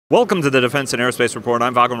Welcome to the Defense and Aerospace Report.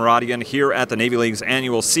 I'm Vago Muradian here at the Navy League's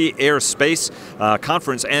annual Sea-Air-Space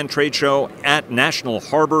Conference and Trade Show at National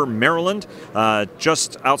Harbor, Maryland,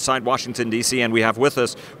 just outside Washington, D.C. And we have with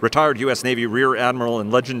us retired U.S. Navy Rear Admiral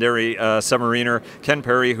and legendary submariner Ken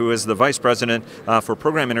Perry, who is the Vice President for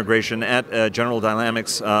Program Integration at General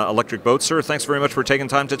Dynamics Electric Boat. Sir, thanks very much for taking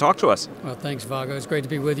time to talk to us. Well, thanks, Vago. It's great to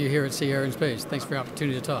be with you here at Sea-Air-Space. Thanks for the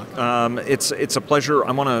opportunity to talk. It's a pleasure.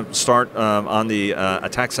 I want to start on the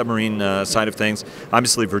attack submarine side of things.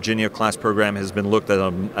 Obviously, Virginia-class program has been looked at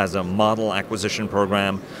as a model acquisition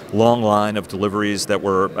program, long line of deliveries that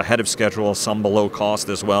were ahead of schedule, some below cost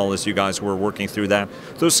as well, as you guys were working through that.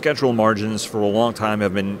 Those schedule margins for a long time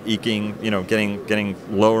have been eking, getting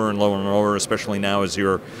lower and lower and lower, especially now as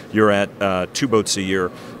you're at 2 boats a year.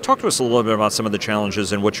 Talk to us a little bit about some of the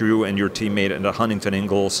challenges and what you and your teammate at Huntington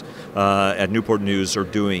Ingalls at Newport News are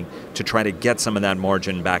doing to try to get some of that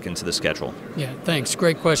margin back into the schedule. Yeah, thanks.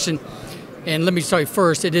 Great question. And let me tell you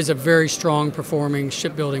first, it is a very strong performing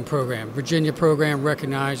shipbuilding program. Virginia program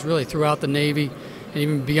recognized really throughout the Navy and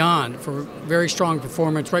even beyond for very strong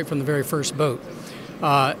performance right from the very first boat.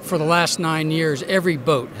 For the last 9 years, every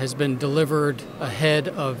boat has been delivered ahead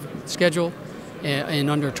of schedule and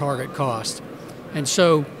under target cost. And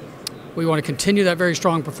so we want to continue that very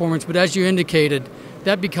strong performance, but as you indicated,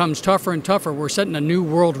 that becomes tougher and tougher. We're setting a new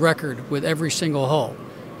world record with every single hull.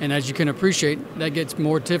 And as you can appreciate, that gets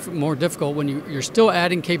more difficult when you're still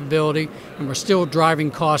adding capability and we're still driving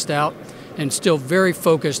cost out and still very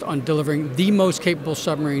focused on delivering the most capable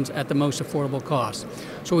submarines at the most affordable cost.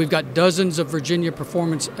 So we've got dozens of Virginia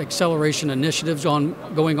performance acceleration initiatives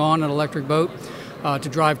going on at Electric Boat to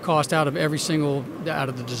drive cost out of out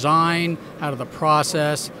of the design, out of the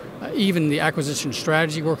process, even the acquisition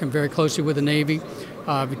strategy, working very closely with the Navy.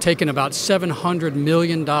 We've taken about $700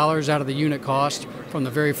 million out of the unit cost from the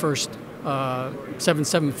very first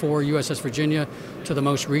 774 USS Virginia to the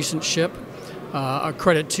most recent ship. A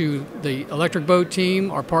credit to the Electric Boat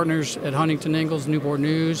team, our partners at Huntington Ingalls, Newport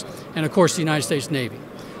News, and of course the United States Navy.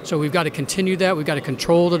 So we've got to continue that. We've got to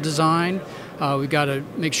control the design. We've got to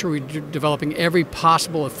make sure we're developing every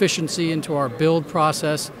possible efficiency into our build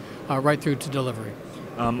process right through to delivery.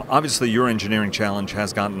 Obviously, your engineering challenge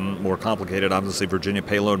has gotten more complicated. Obviously, Virginia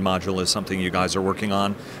Payload Module is something you guys are working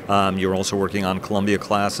on. You're also working on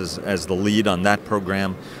Columbia-class as the lead on that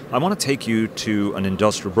program. I want to take you to an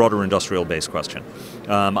broader industrial-based question.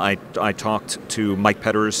 I talked to Mike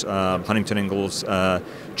Petters, Huntington Ingalls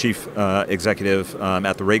chief executive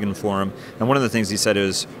at the Reagan Forum, and one of the things he said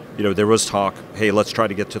is, there was talk, hey, let's try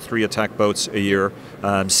to get to 3 attack boats a year.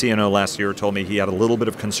 CNO last year told me he had a little bit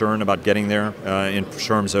of concern about getting there in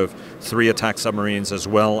terms of 3 attack submarines, as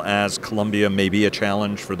well as Columbia may be a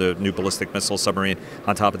challenge for the new ballistic missile submarine.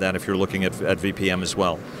 On top of that, if you're looking at VPM as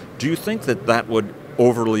well. Do you think that would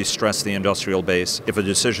overly stress the industrial base if a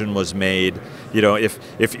decision was made,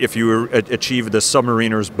 if you achieve the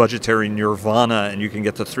submariner's budgetary nirvana and you can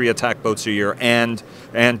get to 3 attack boats a year and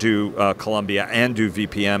do Columbia and do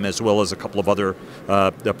VPM as well as a couple of other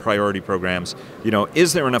the priority programs,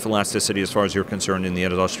 is there enough elasticity as far as you're concerned in the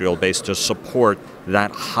industrial base to support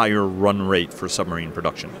that higher run rate for submarine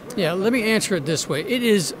production? Yeah, let me answer it this way. It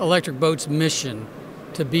is Electric Boat's mission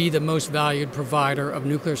to be the most valued provider of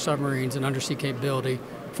nuclear submarines and undersea capability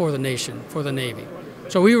for the nation, for the Navy.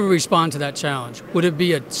 So we will respond to that challenge. Would it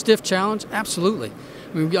be a stiff challenge? Absolutely.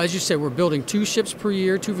 I mean, as you said, we're building 2 ships per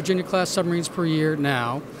year, 2 Virginia-class submarines per year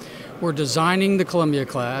now. We're designing the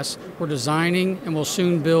Columbia-class. We're designing and we'll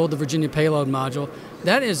soon build the Virginia Payload Module.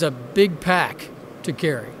 That is a big pack to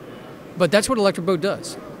carry. But that's what Electric Boat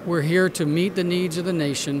does. We're here to meet the needs of the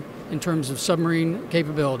nation in terms of submarine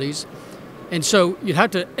capabilities. And so you'd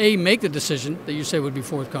have to, A, make the decision that you say would be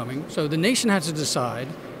forthcoming. So the nation has to decide,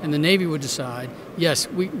 and the Navy would decide, yes,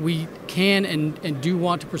 we can and do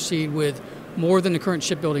want to proceed with more than the current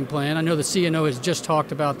shipbuilding plan. I know the CNO has just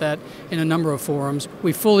talked about that in a number of forums.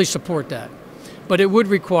 We fully support that. But it would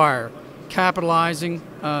require capitalizing,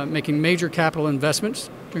 making major capital investments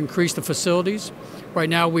to increase the facilities. Right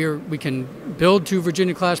now we can build 2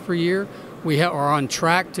 Virginia-class per year. We are on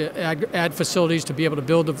track to add facilities to be able to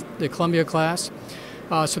build the Columbia-class.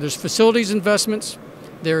 So there's facilities investments,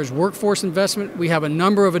 there's workforce investment. We have a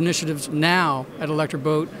number of initiatives now at Electric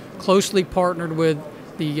Boat, closely partnered with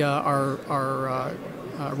our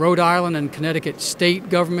Rhode Island and Connecticut state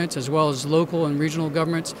governments, as well as local and regional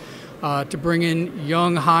governments, to bring in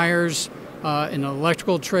young hires in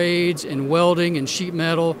electrical trades, in welding, and sheet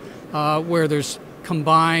metal, where there's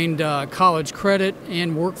combined college credit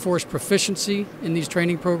and workforce proficiency in these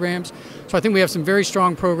training programs. So I think we have some very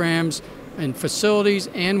strong programs in facilities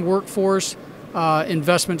and workforce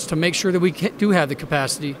investments to make sure that we do have the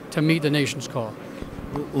capacity to meet the nation's call.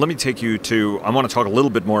 Let me take you to, I want to talk a little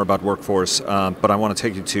bit more about workforce, but I want to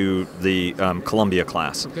take you to the Columbia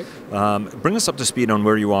class. Okay. Bring us up to speed on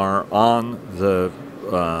where you are on the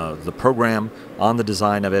program, on the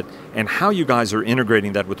design of it, and how you guys are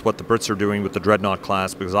integrating that with what the Brits are doing with the Dreadnought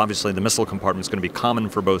class, because obviously the missile compartment is going to be common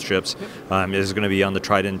for both ships. It is going to be on the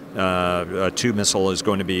Trident II missile, is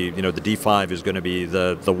going to be, the D5 is going to be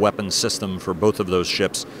the weapon system for both of those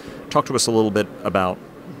ships. Talk to us a little bit about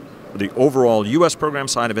the overall U.S. program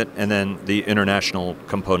side of it, and then the international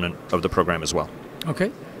component of the program as well.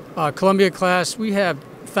 Okay. Columbia class, we have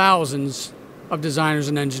thousands of designers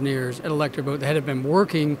and engineers at Electric Boat that have been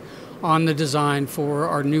working on the design for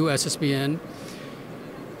our new SSVN.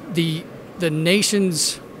 The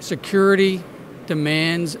nation's security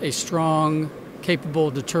demands a strong,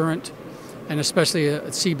 capable deterrent, and especially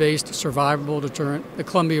a sea-based survivable deterrent. The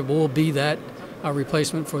Columbia will be that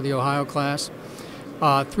replacement for the Ohio class.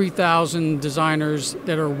 3,000 designers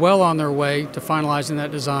that are well on their way to finalizing that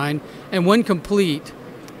design, and when complete,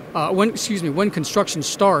 when construction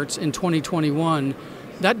starts in 2021,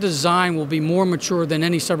 that design will be more mature than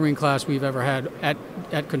any submarine class we've ever had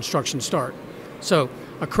at construction start. So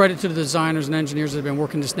a credit to the designers and engineers that have been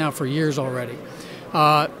working this now for years already.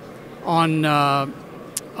 On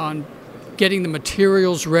getting the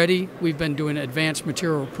materials ready, we've been doing advanced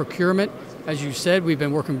material procurement. As you said, we've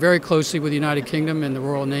been working very closely with the United Kingdom and the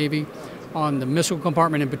Royal Navy on the missile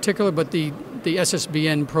compartment in particular, but the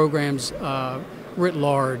SSVN programs writ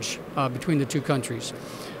large between the two countries.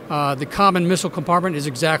 The common missile compartment is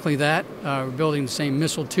exactly that. We're building the same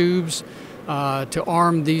missile tubes to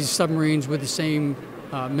arm these submarines with the same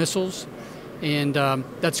missiles, and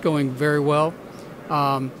that's going very well.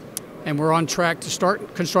 And we're on track to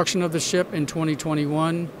start construction of the ship in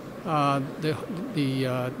 2021,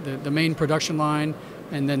 the main production line,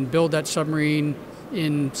 and then build that submarine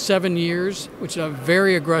in 7 years, which is a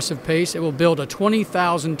very aggressive pace. It will build a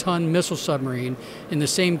 20,000-ton missile submarine in the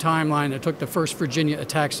same timeline it took the first Virginia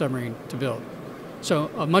attack submarine to build. So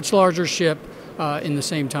a much larger ship in the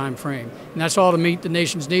same time frame. And that's all to meet the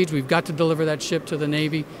nation's needs. We've got to deliver that ship to the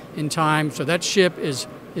Navy in time. So that ship is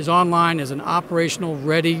online as an operational,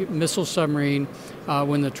 ready missile submarine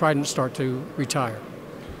when the Tridents start to retire.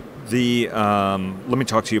 Let me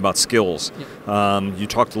talk to you about skills. Yeah. You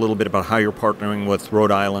talked a little bit about how you're partnering with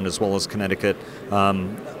Rhode Island as well as Connecticut.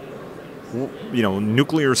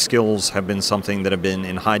 Nuclear skills have been something that have been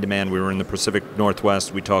in high demand. We were in the Pacific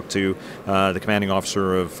Northwest. We talked to the commanding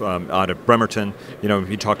officer out of Bremerton.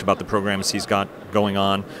 He talked about the programs he's got going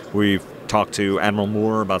on. We've talked to Admiral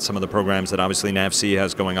Moore about some of the programs that obviously NAVSEA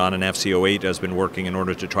has going on, and NAVSEA-08 has been working in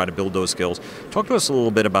order to try to build those skills. Talk to us a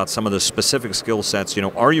little bit about some of the specific skill sets.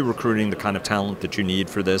 Are you recruiting the kind of talent that you need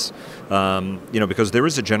for this? Because there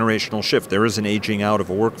is a generational shift. There is an aging out of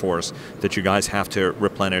a workforce that you guys have to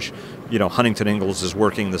replenish. Huntington Ingalls is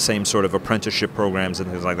working the same sort of apprenticeship programs and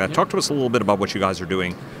things like that. Talk to us a little bit about what you guys are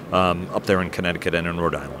doing up there in Connecticut and in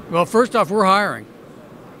Rhode Island. Well, first off, we're hiring.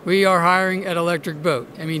 We are hiring at Electric Boat.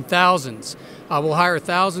 Thousands. We'll hire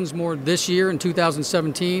thousands more this year in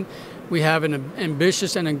 2017. We have an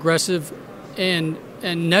ambitious and aggressive and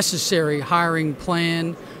necessary hiring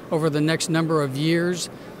plan over the next number of years.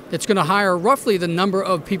 It's going to hire roughly the number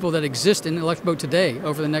of people that exist in Electric Boat today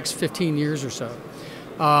over the next 15 years or so.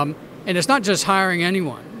 And it's not just hiring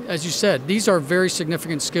anyone. As you said, these are very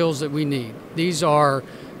significant skills that we need. These are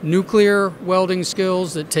nuclear welding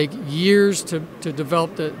skills that take years to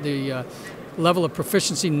develop the level of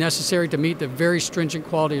proficiency necessary to meet the very stringent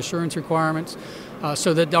quality assurance requirements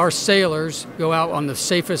so that our sailors go out on the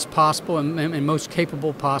safest possible and most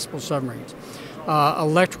capable possible submarines.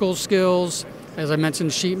 Electrical skills, as I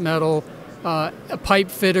mentioned, sheet metal, pipe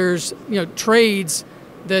fitters, trades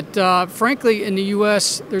that frankly in the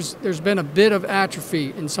U.S. there's been a bit of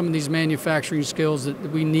atrophy in some of these manufacturing skills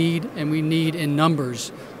that we need, and we need in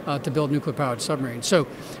numbers to build nuclear-powered submarines. So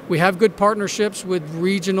we have good partnerships with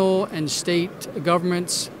regional and state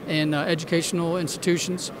governments and educational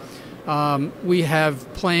institutions. We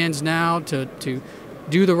have plans now to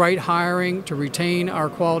do the right hiring, to retain our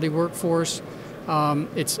quality workforce.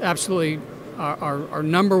 It's absolutely our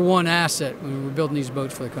number one asset when we're building these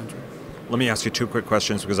boats for the country. Let me ask you two quick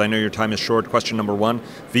questions because I know your time is short. Question number one,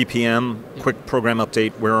 VPM, quick program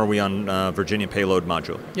update. Where are we on Virginia Payload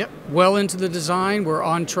Module? Yep, well into the design. We're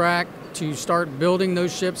on track to start building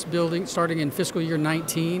those ships, starting in fiscal year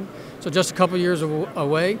 19. So just a couple years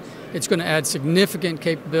away. It's going to add significant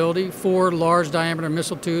capability, 4 large diameter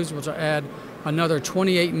missile tubes, which will add another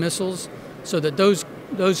 28 missiles, so that those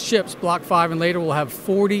ships, Block 5 and later, will have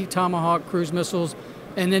 40 Tomahawk cruise missiles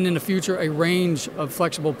and then in the future a range of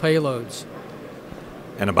flexible payloads.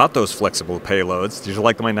 And about those flexible payloads, did you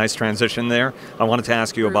like my nice transition there? I wanted to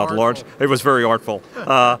ask you Very about artful. large, it was very artful,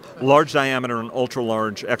 large diameter and ultra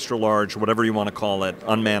large, extra large, whatever you want to call it,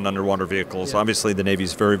 unmanned underwater vehicles. Yeah. Obviously the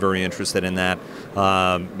Navy's very, very interested in that.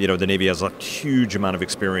 You know, the Navy has a huge amount of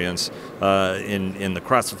experience in the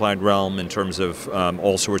classified realm in terms of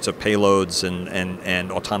all sorts of payloads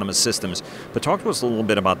and autonomous systems. But talk to us a little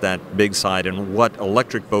bit about that big side and what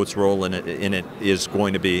Electric Boat's role in it is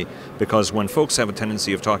going to be, because when folks have a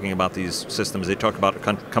tendency of talking about these systems, they talk about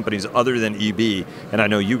companies other than EB, and I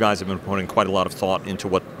know you guys have been putting quite a lot of thought into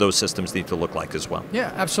what those systems need to look like as well.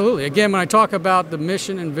 Yeah, absolutely. Again, when I talk about the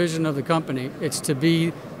mission and vision of the company, it's to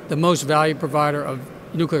be the most valued provider of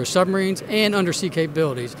nuclear submarines and undersea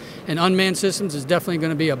capabilities. And unmanned systems is definitely going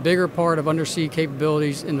to be a bigger part of undersea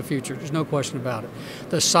capabilities in the future. There's no question about it.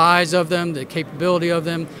 The size of them, the capability of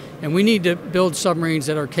them, and we need to build submarines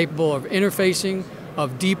that are capable of interfacing,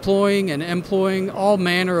 of deploying and employing all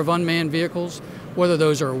manner of unmanned vehicles, whether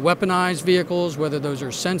those are weaponized vehicles, whether those are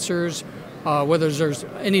sensors, whether there's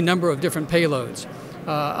any number of different payloads.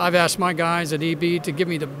 I've asked my guys at EB to give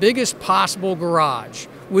me the biggest possible garage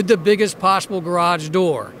with the biggest possible garage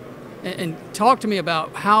door, and talk to me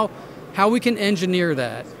about how we can engineer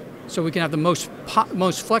that so we can have the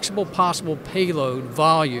most flexible possible payload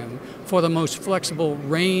volume for the most flexible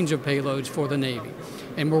range of payloads for the Navy.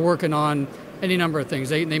 And we're working on any number of things.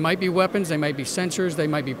 They might be weapons, they might be sensors, they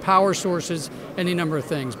might be power sources, any number of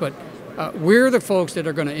things. But we're the folks that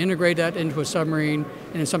are going to integrate that into a submarine,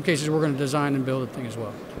 and in some cases we're going to design and build a thing as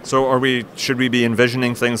well. So should we be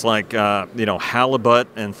envisioning things like you know, halibut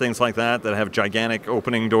and things like that have gigantic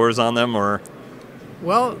opening doors on them, or?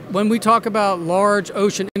 Well, when we talk about large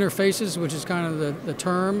ocean interfaces, which is kind of the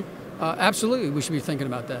term, absolutely we should be thinking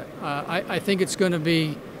about that. I think it's going to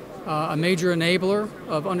be a major enabler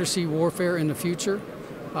of undersea warfare in the future.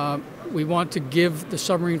 We want to give the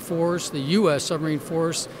submarine force, the U.S. submarine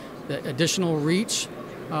force, the additional reach,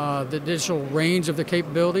 the additional range of the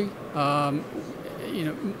capability. You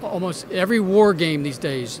know, almost every war game these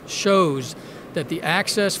days shows that the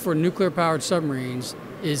access for nuclear-powered submarines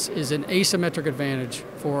is an asymmetric advantage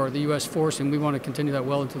for the U.S. force, and we want to continue that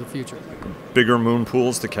well into the future. Bigger moon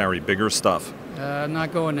pools to carry bigger stuff. I'm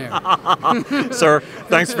not going there. Sir,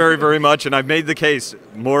 thanks very, very much, and I've made the case.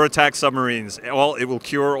 More attack submarines. It will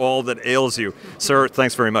cure all that ails you. Sir,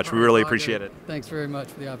 thanks very much. We really appreciate it. Thanks very much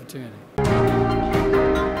for the opportunity.